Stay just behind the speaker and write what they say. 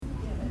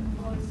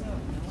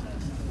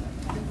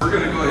We're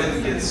going to go ahead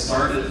and get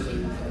started.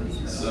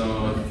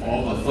 So if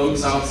all the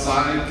folks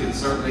outside can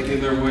start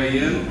making their way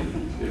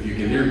in, if you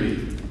can hear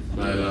me.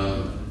 But I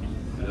know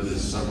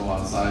there's several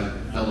outside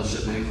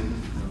fellowshipping,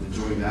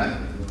 enjoying that.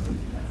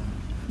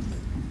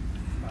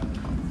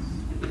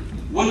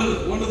 One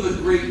of the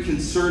great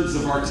concerns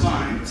of our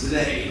time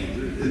today,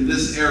 in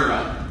this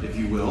era, if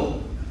you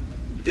will,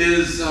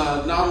 is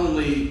not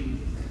only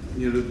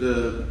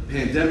the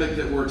pandemic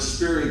that we're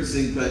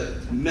experiencing,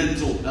 but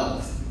mental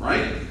health,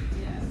 right?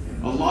 Yes.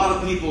 A lot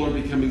of people are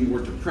becoming more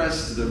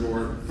depressed, they're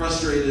more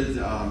frustrated.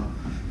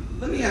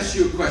 Let me ask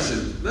you a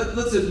question.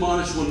 Let's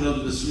admonish one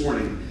another this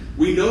morning.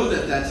 We know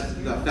that that's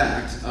a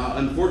fact.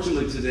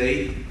 Unfortunately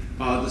today,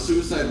 the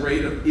suicide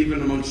rate,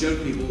 even amongst young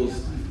people,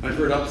 is, I've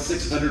heard, up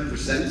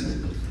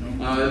 600%.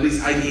 At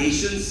least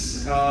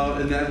ideations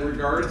in that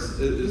regards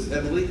is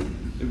heavily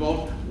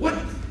involved. What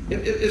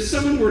if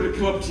someone were to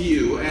come up to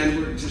you and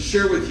were to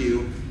share with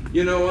you,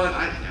 you know what,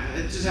 I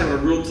just have a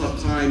real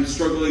tough time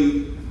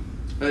struggling,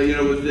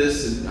 with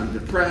this, and I'm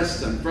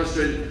depressed, I'm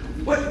frustrated.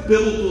 What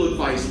biblical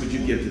advice would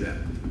you give to them?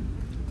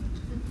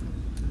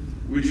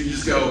 Would you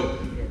just go,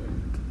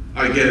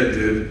 I get it,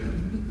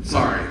 dude.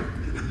 Sorry.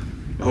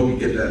 I hope you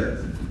get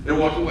better. And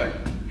walk away?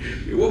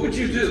 What would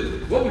you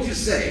do? What would you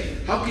say?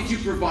 How could you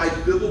provide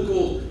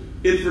biblical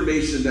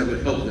information that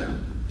would help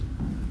them?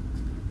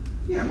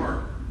 Yeah,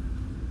 Mark.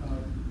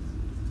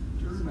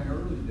 During my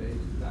early days,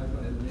 a guy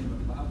by the name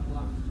of Bob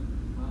Bloxton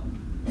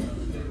in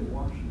the state of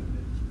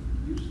Washington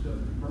used to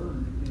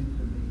burn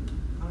into me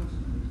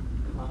constantly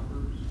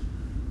Proverbs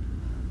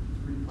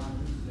 3, 5,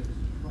 and 6.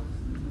 Trust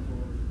in the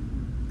Lord.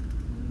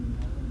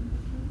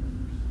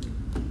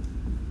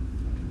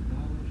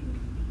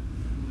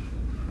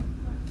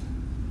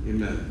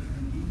 Amen.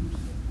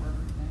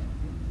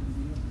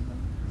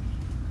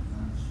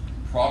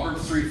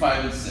 Proverbs 3,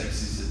 5, and 6.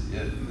 He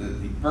said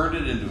he burned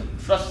it into him.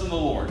 Trust in the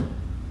Lord.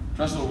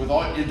 Trust in the Lord with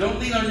all. Don't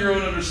lean on your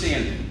own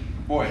understanding.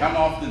 Boy, how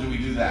often do we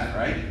do that,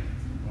 right?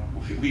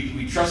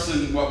 We trust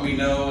in what we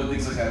know and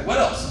things like that. What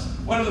else?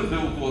 What other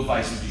biblical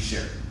advice would you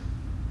share?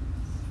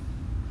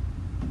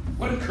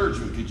 What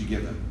encouragement could you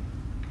give them?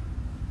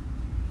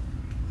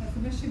 As a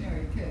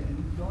missionary kid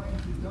and going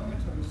to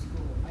dormitory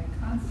school, I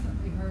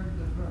constantly heard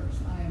the verse,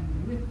 I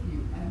am with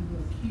you and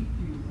will keep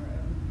you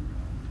wherever you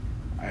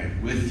go. I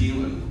am with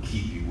you and will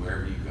keep you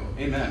wherever you go.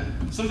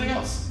 Amen. Something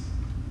else?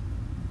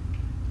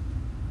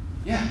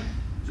 Yeah.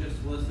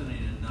 Just listening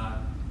and not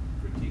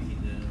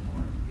critiquing them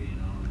or getting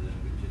on with them,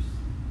 but just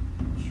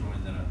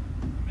showing that I'm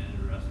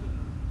interested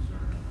and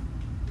concerned and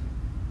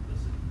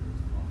listening to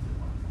as long as they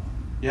want to talk.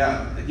 Yeah,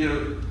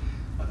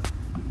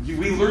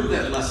 we learned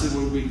that lesson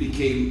when we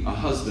became a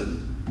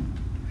husband.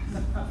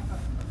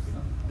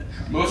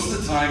 Most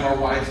of the time, our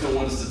wives don't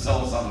want us to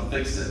tell us how to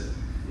fix it.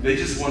 They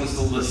just want us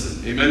to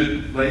listen.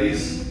 Amen,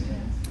 ladies?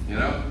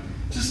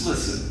 Just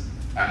listen.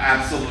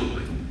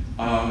 Absolutely.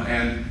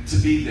 And to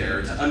be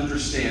there, to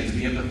understand, to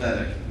be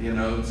empathetic,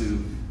 to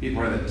be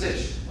part of that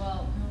dish.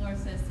 Well, the Lord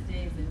says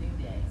today is a new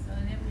day. So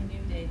in every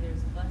new day,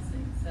 there's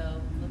blessings.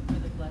 So look for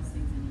the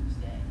blessings in each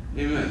day.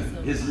 Amen.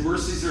 So His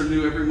mercies are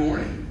new every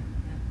morning.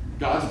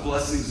 God's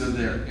blessings are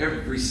there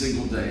every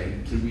single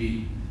day. Can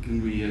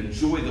we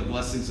enjoy the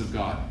blessings of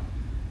God?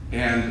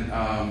 And,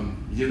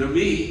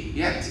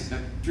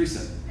 Teresa.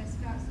 As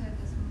Scott said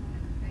this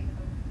morning, Faith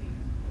over fear.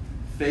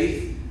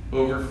 Faith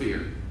over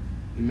fear.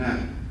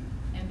 Amen.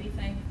 And be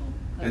thankful.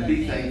 And I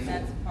be think thankful.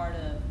 That's part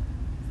of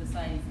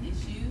society's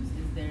issues.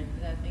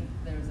 I think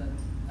there was an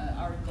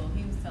article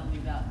he was telling me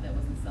about that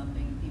wasn't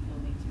something people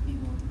need to be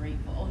more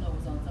grateful. Oh no, it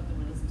was on something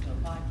we listened to a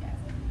podcast.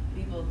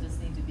 People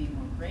just need to be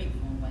more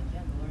grateful. Like,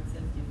 the Lord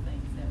says give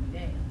thanks every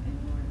day. And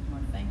when we're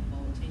more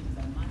thankful, it changes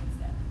our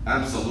mindset.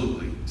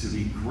 Absolutely. To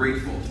be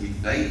grateful, to be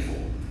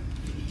thankful.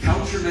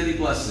 Count your many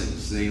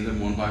blessings, name them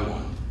one by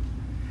one.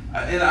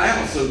 And I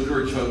also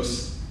encourage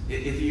folks,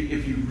 if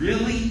you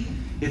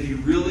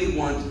really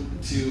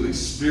want to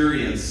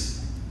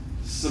experience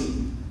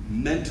some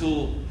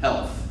mental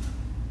health,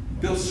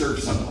 go serve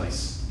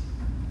someplace.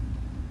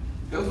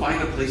 Go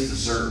find a place to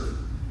serve.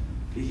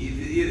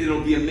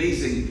 It'll be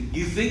amazing.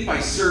 You think by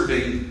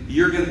serving,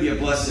 you're going to be a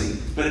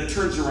blessing, but it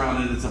turns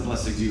around and it's a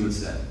blessing to you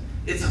instead.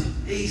 It's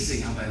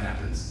amazing how that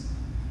happens.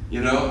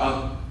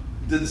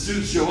 Did the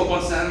students show up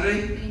on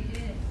Saturday? They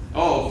did.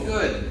 Oh,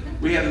 good.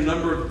 We had a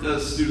number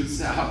of students.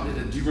 Do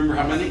you remember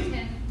how many? 10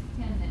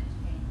 that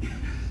came.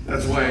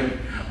 That's why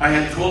I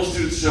had 12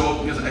 students show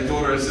up, because I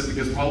told her, I said,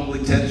 because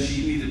probably 10,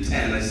 she needed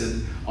 10. I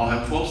said, I'll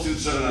have 12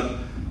 students show up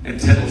and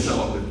 10 will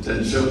show up. And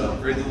 10 showed up.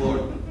 Praise the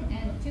Lord.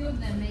 And 2 of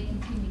them may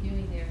continue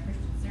doing their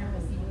Christian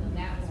service, even though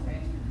that was for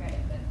extra credit,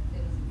 but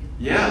it was a good.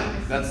 Yeah,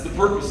 that's the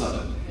purpose of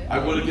it. I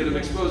want to get them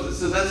exposed.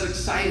 So that's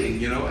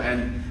exciting,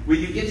 and when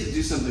you get to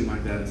do something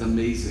like that, it's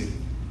amazing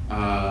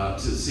to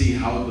see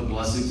how the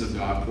blessings of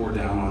God pour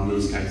down on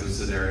those kinds of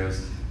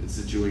scenarios and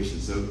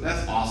situations. So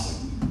that's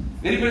awesome.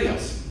 Anybody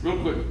else?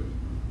 Real quick.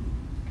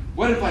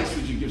 What advice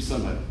would you give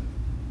somebody?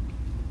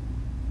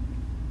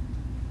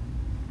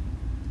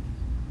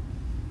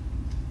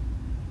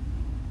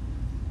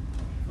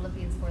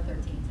 Philippians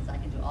 4:13 says, I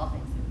can do all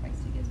things through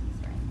Christ who gives me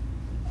strength.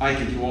 I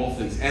can do all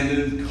things. And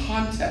in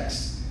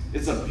context,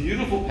 it's a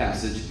beautiful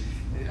passage.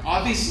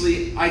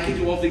 Obviously, I can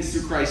do all things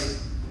through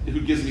Christ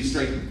who gives me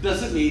strength.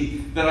 Doesn't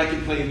mean that I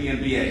can play in the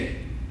NBA.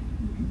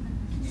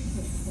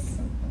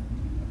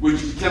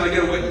 Can I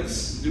get a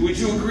witness? Would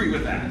you agree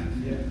with that?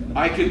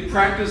 I can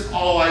practice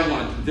all I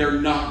want.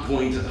 They're not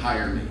going to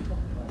hire me.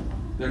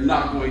 They're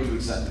not going to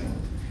accept me.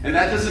 And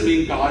that doesn't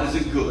mean God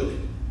isn't good.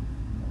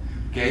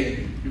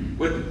 Okay?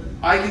 What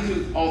I can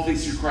do all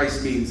things through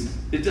Christ means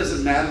it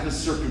doesn't matter the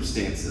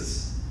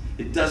circumstances.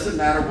 It doesn't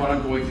matter what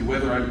I'm going through,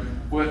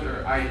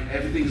 whether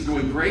everything's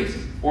going great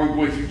or I'm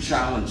going through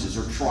challenges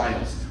or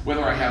trials,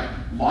 whether I have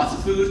lots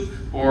of food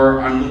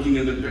or I'm looking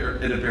in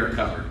a bare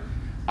cupboard.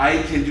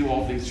 I can do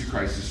all things through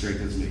Christ who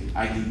strengthens me.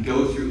 I can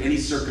go through any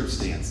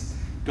circumstance.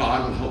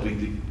 God will help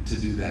me to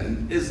do that.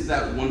 And isn't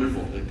that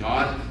wonderful? That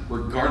God,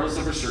 regardless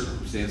of our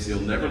circumstance, He'll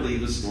never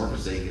leave us nor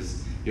forsake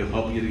us. He'll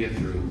help you to get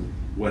through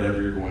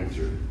whatever you're going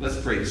through. Let's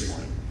pray this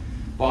morning.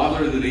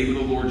 Father, in the name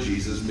of the Lord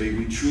Jesus, may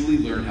we truly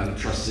learn how to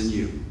trust in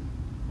you.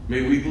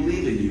 May we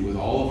believe in you with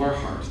all of our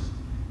heart.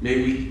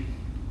 May we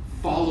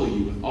follow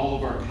you with all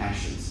of our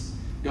passions.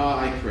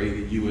 God, I pray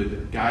that you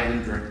would guide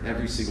and direct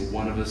every single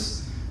one of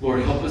us.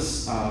 Lord, help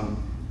us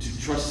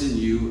to trust in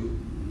you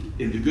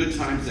in the good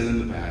times and in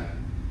the bad.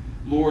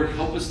 Lord,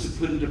 help us to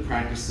put into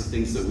practice the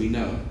things that we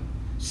know.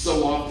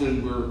 So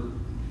often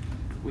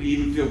we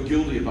even feel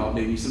guilty about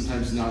maybe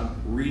sometimes not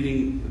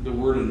reading the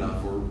Word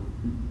enough or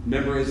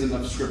memorizing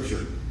enough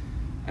Scripture.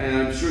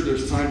 And I'm sure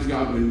there's times,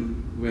 God,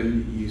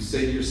 when you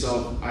say to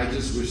yourself, I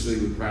just wish they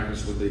would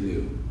practice what they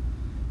knew.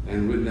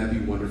 And wouldn't that be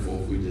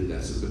wonderful if we did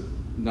that? So,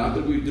 not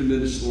that we've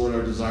diminished, Lord,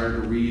 our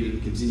desire to read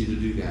and continue to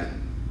do that,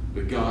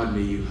 but God,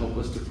 may you help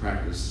us to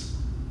practice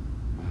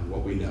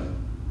what we know.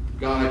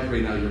 God, I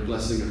pray now your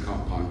blessing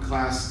upon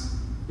class.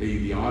 May you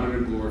be honored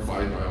and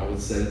glorified by all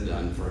that's said and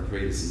done, for I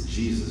pray this in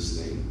Jesus'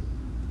 name.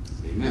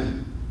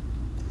 Amen.